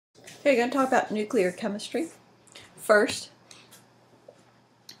Okay, we're going to talk about nuclear chemistry. First,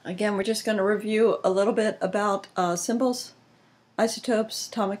 again, we're just going to review a little bit about symbols, isotopes,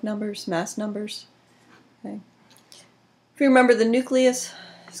 atomic numbers, mass numbers. Okay. If you remember, the nucleus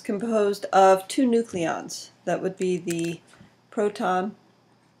is composed of two nucleons. That would be the proton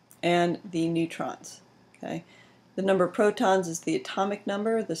and the neutrons. Okay. The number of protons is the atomic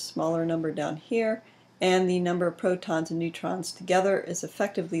number, the smaller number down here, and the number of protons and neutrons together is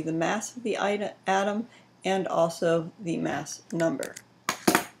effectively the mass of the atom and also the mass number.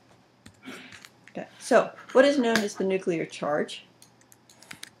 Okay. So, what is known as the nuclear charge?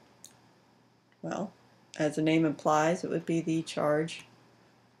 Well, as the name implies, it would be the charge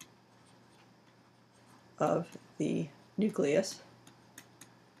of the nucleus,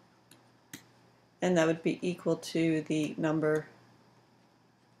 and that would be equal to the number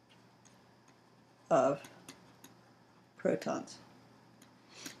of protons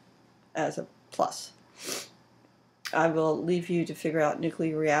as a plus. I will leave you to figure out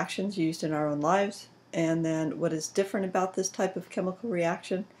nuclear reactions used in our own lives, and then what is different about this type of chemical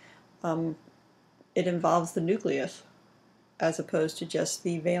reaction. It involves the nucleus as opposed to just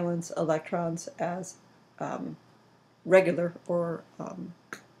the valence electrons as regular or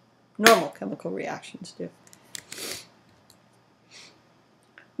normal chemical reactions do.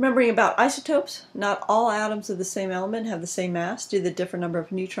 Remembering about isotopes, not all atoms of the same element have the same mass due to the different number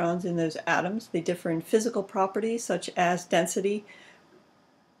of neutrons in those atoms. They differ in physical properties such as density,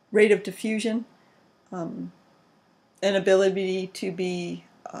 rate of diffusion, and ability to be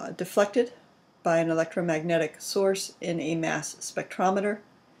deflected by an electromagnetic source in a mass spectrometer.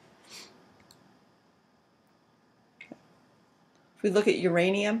 If we look at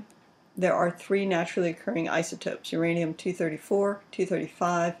uranium, there are three naturally occurring isotopes: uranium-234,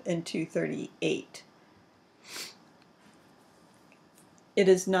 235, and 238. It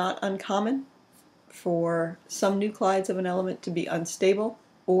is not uncommon for some nuclides of an element to be unstable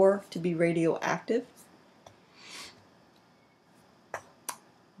or to be radioactive.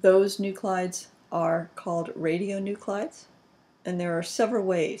 Those nuclides are called radionuclides, and there are several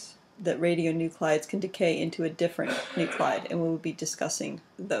ways that radionuclides can decay into a different nuclide, and we will be discussing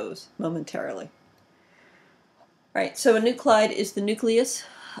those momentarily. Right, so a nuclide is the nucleus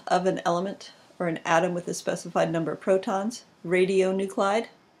of an element or an atom with a specified number of protons. Radionuclide,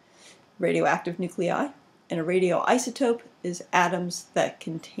 radioactive nuclei, and a radioisotope is atoms that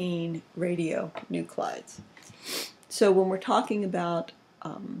contain radionuclides. So when we're talking about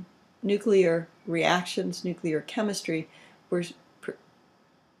nuclear reactions, nuclear chemistry,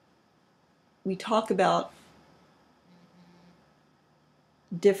 we talk about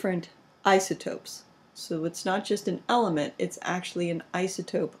different isotopes. So it's not just an element, it's actually an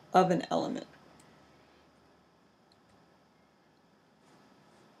isotope of an element.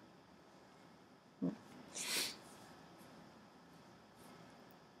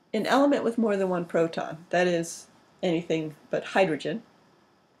 An element with more than one proton, that is anything but hydrogen,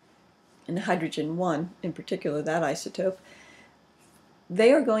 and hydrogen 1 in particular, that isotope,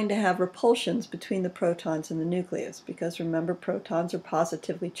 they are going to have repulsions between the protons and the nucleus, because remember, protons are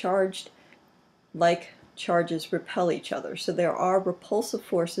positively charged. Like charges repel each other, so there are repulsive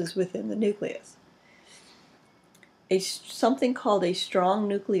forces within the nucleus. Something called a strong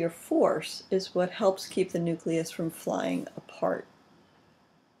nuclear force is what helps keep the nucleus from flying apart.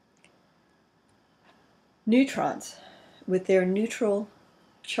 Neutrons, with their neutral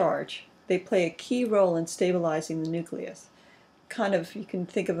charge, they play a key role in stabilizing the nucleus. Kind of, you can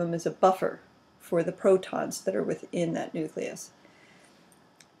think of them as a buffer for the protons that are within that nucleus.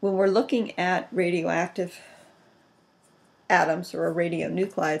 When we're looking at radioactive atoms or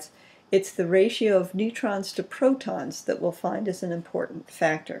radionuclides, it's the ratio of neutrons to protons that we'll find is an important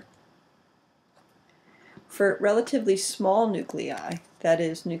factor. For relatively small nuclei, that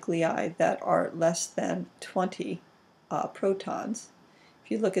is, nuclei that are less than 20 protons,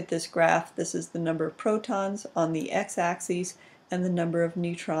 if you look at this graph, this is the number of protons on the x-axis and the number of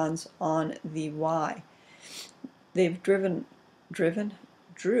neutrons on the y. They've drew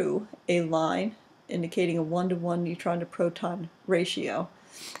a line indicating a 1-to-1 neutron to proton ratio,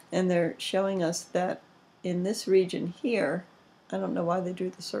 and they're showing us that in this region here, I don't know why they drew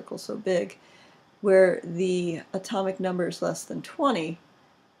the circle so big, where the atomic number is less than 20,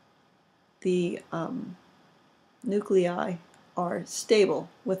 the nuclei are stable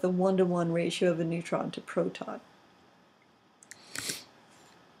with a 1-to-1 ratio of a neutron to proton.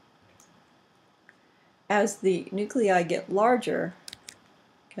 As the nuclei get larger,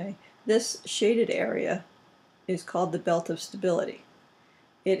 okay, this shaded area is called the belt of stability.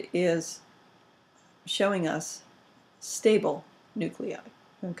 It is showing us stable nuclei.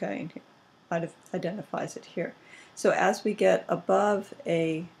 Okay, and it identifies it here. So as we get above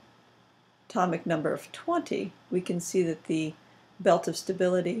a atomic number of 20, we can see that the belt of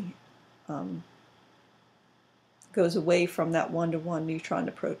stability goes away from that 1-to-1 neutron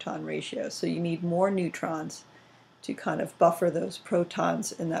to proton ratio. So you need more neutrons to kind of buffer those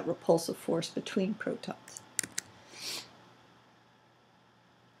protons and that repulsive force between protons.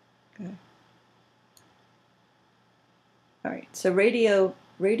 Okay. All right, so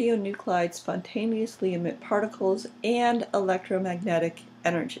radionuclides spontaneously emit particles and electromagnetic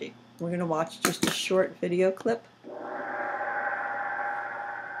energy. We're going to watch just a short video clip.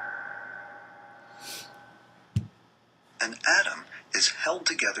 An atom is held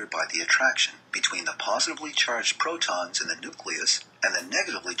together by the attraction between the positively charged protons in the nucleus and the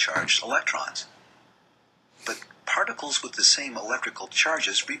negatively charged electrons. But particles with the same electrical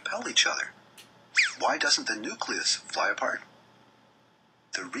charges repel each other. Why doesn't the nucleus fly apart?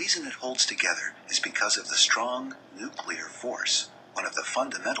 The reason it holds together is because of the strong nuclear force, one of the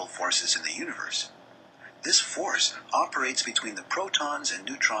fundamental forces in the universe. This force operates between the protons and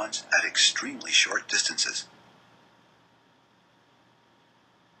neutrons at extremely short distances.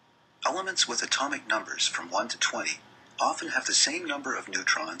 Elements with atomic numbers from 1 to 20 often have the same number of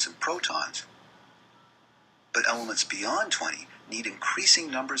neutrons and protons. But elements beyond 20 need increasing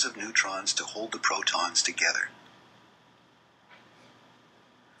numbers of neutrons to hold the protons together.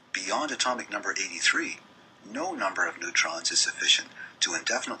 Beyond atomic number 83, no number of neutrons is sufficient to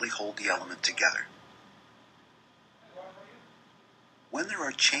indefinitely hold the element together. When there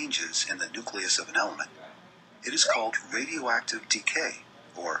are changes in the nucleus of an element, it is called radioactive decay,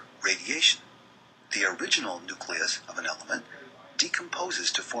 or radiation. The original nucleus of an element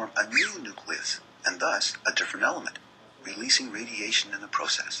decomposes to form a new nucleus, and thus a different element, releasing radiation in the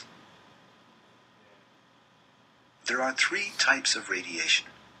process. There are 3 types of radiation.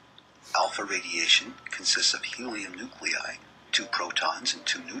 Alpha radiation consists of helium nuclei, 2 protons and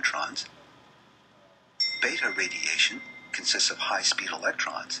 2 neutrons. Beta radiation consists of high-speed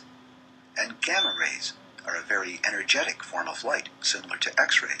electrons. And gamma rays are a very energetic form of light, similar to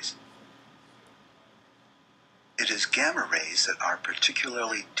X-rays. It is gamma rays that are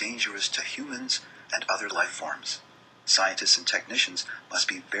particularly dangerous to humans and other life forms. Scientists and technicians must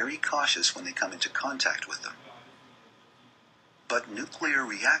be very cautious when they come into contact with them. But nuclear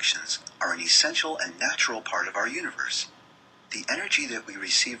reactions are an essential and natural part of our universe. The energy that we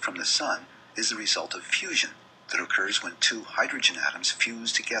receive from the sun is the result of fusion that occurs when 2 hydrogen atoms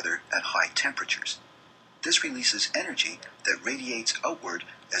fuse together at high temperatures. This releases energy that radiates outward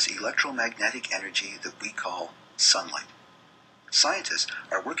as electromagnetic energy that we call sunlight. Scientists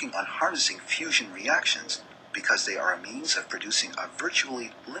are working on harnessing fusion reactions because they are a means of producing a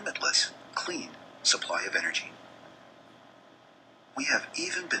virtually limitless, clean supply of energy. We have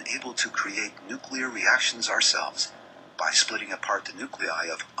even been able to create nuclear reactions ourselves by splitting apart the nuclei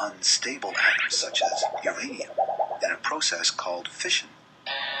of unstable atoms such as uranium in a process called fission.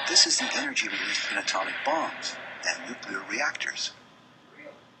 This is the energy released in atomic bombs and nuclear reactors.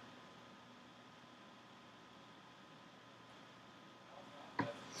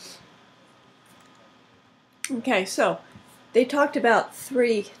 Okay, so they talked about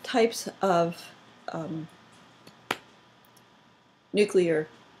 3 types of nuclear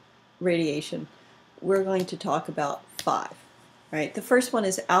radiation. We're going to talk about 5. Right? The first one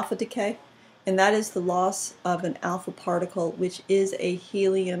is alpha decay, and that is the loss of an alpha particle, which is a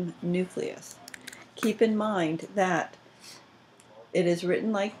helium nucleus. Keep in mind that it is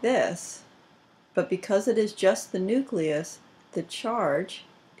written like this, but because it is just the nucleus, the charge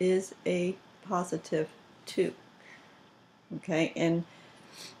is a positive 2. Okay, and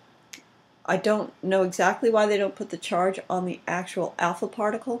I don't know exactly why they don't put the charge on the actual alpha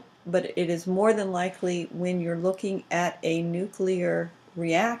particle, but it is more than likely when you're looking at a nuclear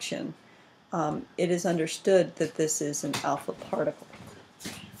reaction, it is understood that this is an alpha particle.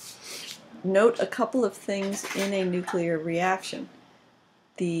 Note a couple of things in a nuclear reaction.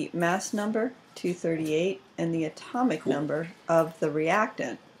 The mass number, 238, and the atomic number of the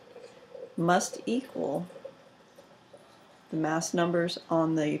reactant must equal the mass numbers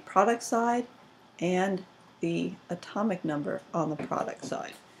on the product side and the atomic number on the product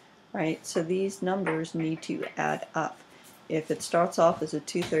side, right? So these numbers need to add up. If it starts off as a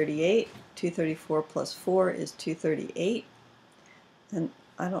 238, 234 plus 4 is 238, and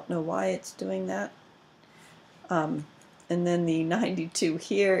I don't know why it's doing that. And then the 92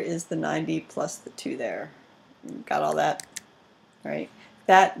 here is the 90 plus the 2 there. Got all that? Right?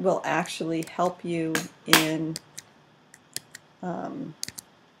 That will actually help you in oh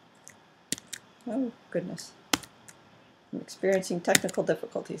goodness. I'm experiencing technical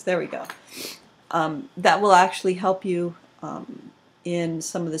difficulties. There we go. That will actually help you in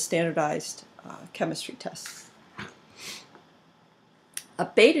some of the standardized chemistry tests. A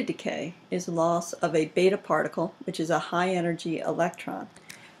beta decay is loss of a beta particle, which is a high-energy electron.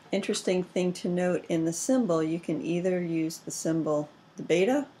 Interesting thing to note in the symbol, you can either use the symbol the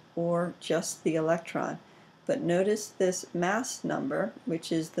beta or just the electron. But notice this mass number,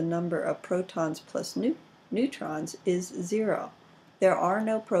 which is the number of protons plus neutrons, is 0. There are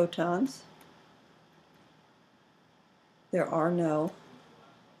no protons. There are no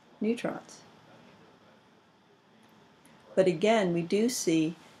neutrons. But again, we do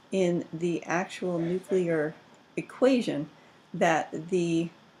see in the actual nuclear equation that the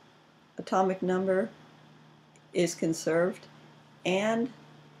atomic number is conserved and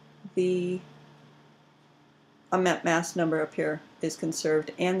the mass number up here is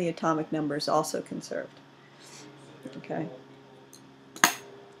conserved and the atomic number is also conserved. Okay.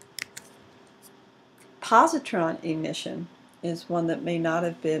 Positron emission is one that may not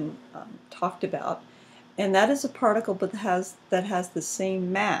have been talked about, and that is a particle that has the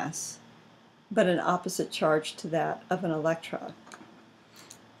same mass but an opposite charge to that of an electron.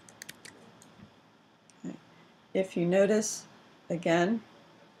 Okay. If you notice, again,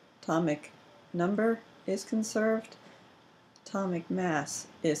 atomic number is conserved, atomic mass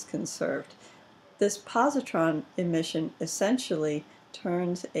is conserved. This positron emission essentially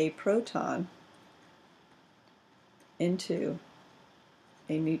turns a proton into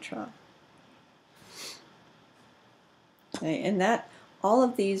a neutron. Okay, and that all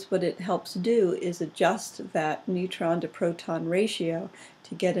of these, what it helps do is adjust that neutron to proton ratio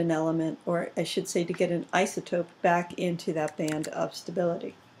to get an element, or I should say to get an isotope back into that band of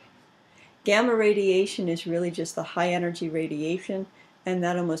stability. Gamma radiation is really just the high energy radiation, and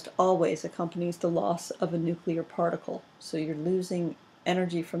that almost always accompanies the loss of a nuclear particle. So you're losing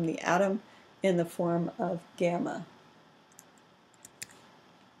energy from the atom in the form of gamma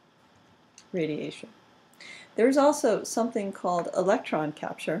radiation. There's also something called electron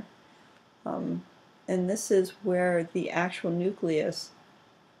capture, and this is where the actual nucleus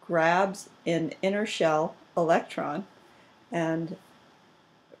grabs an inner shell electron and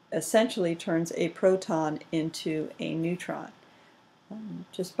essentially turns a proton into a neutron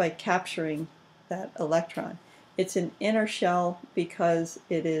just by capturing that electron. It's an inner shell because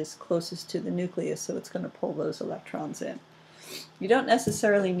it is closest to the nucleus, so it's going to pull those electrons in. You don't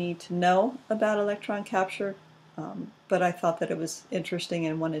necessarily need to know about electron capture, but I thought that it was interesting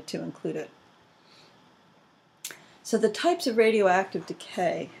and wanted to include it. So the types of radioactive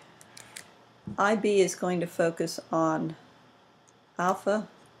decay, IB is going to focus on alpha,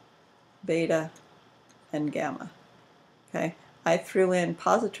 beta, and gamma. Okay, I threw in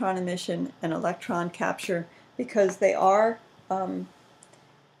positron emission and electron capture because they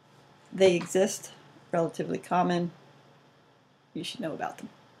exist, relatively common. You should know about them,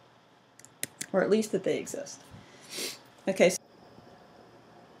 or at least that they exist. Okay,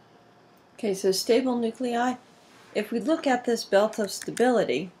 so stable nuclei. If we look at this belt of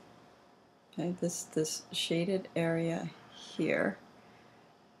stability, okay, this shaded area here,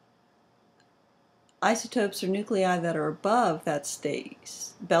 isotopes or nuclei that are above that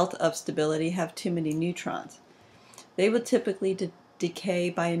belt of stability have too many neutrons. They would typically decay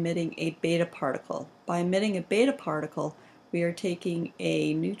by emitting a beta particle. By emitting a beta particle, we are taking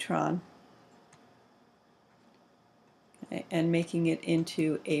a neutron, okay, and making it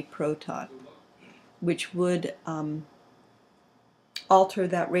into a proton, which would alter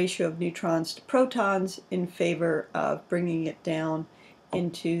that ratio of neutrons to protons in favor of bringing it down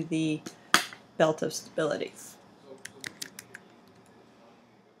into the belt of stability.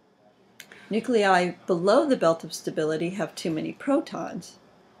 Nuclei below the belt of stability have too many protons,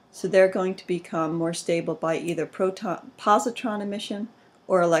 so they're going to become more stable by either positron emission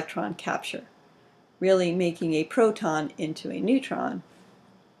or electron capture, really making a proton into a neutron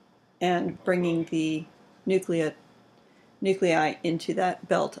and bringing the nuclei into that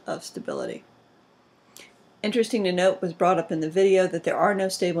belt of stability. Interesting to note, was brought up in the video, that there are no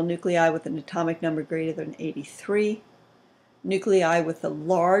stable nuclei with an atomic number greater than 83. Nuclei with a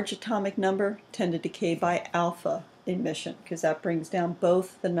large atomic number tend to decay by alpha emission, because that brings down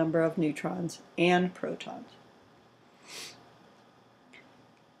both the number of neutrons and protons.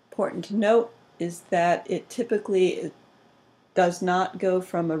 Important to note is that it typically does not go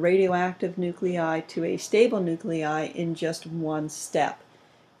from a radioactive nuclei to a stable nuclei in just one step.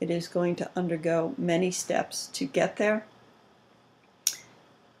 It is going to undergo many steps to get there,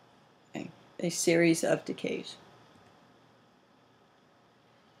 a series of decays.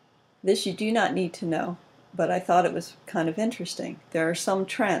 This you do not need to know. but I thought it was kind of interesting. There are some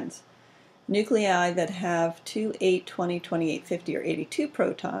trends. Nuclei that have 2, 8, 20, 28, 50, or 82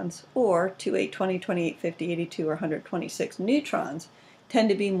 protons, or 2, 8, 20, 28, 50, 82, or 126 neutrons, tend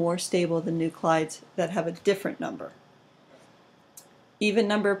to be more stable than nuclides that have a different number. Even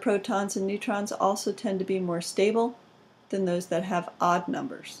number of protons and neutrons also tend to be more stable than those that have odd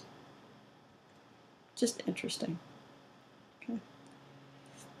numbers. Just interesting. Okay.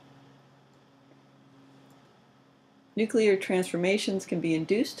 Nuclear transformations can be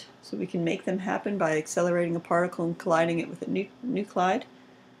induced, so we can make them happen by accelerating a particle and colliding it with a nuclide.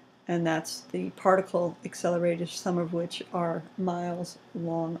 And that's the particle accelerators, some of which are miles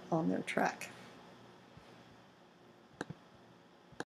long on their track.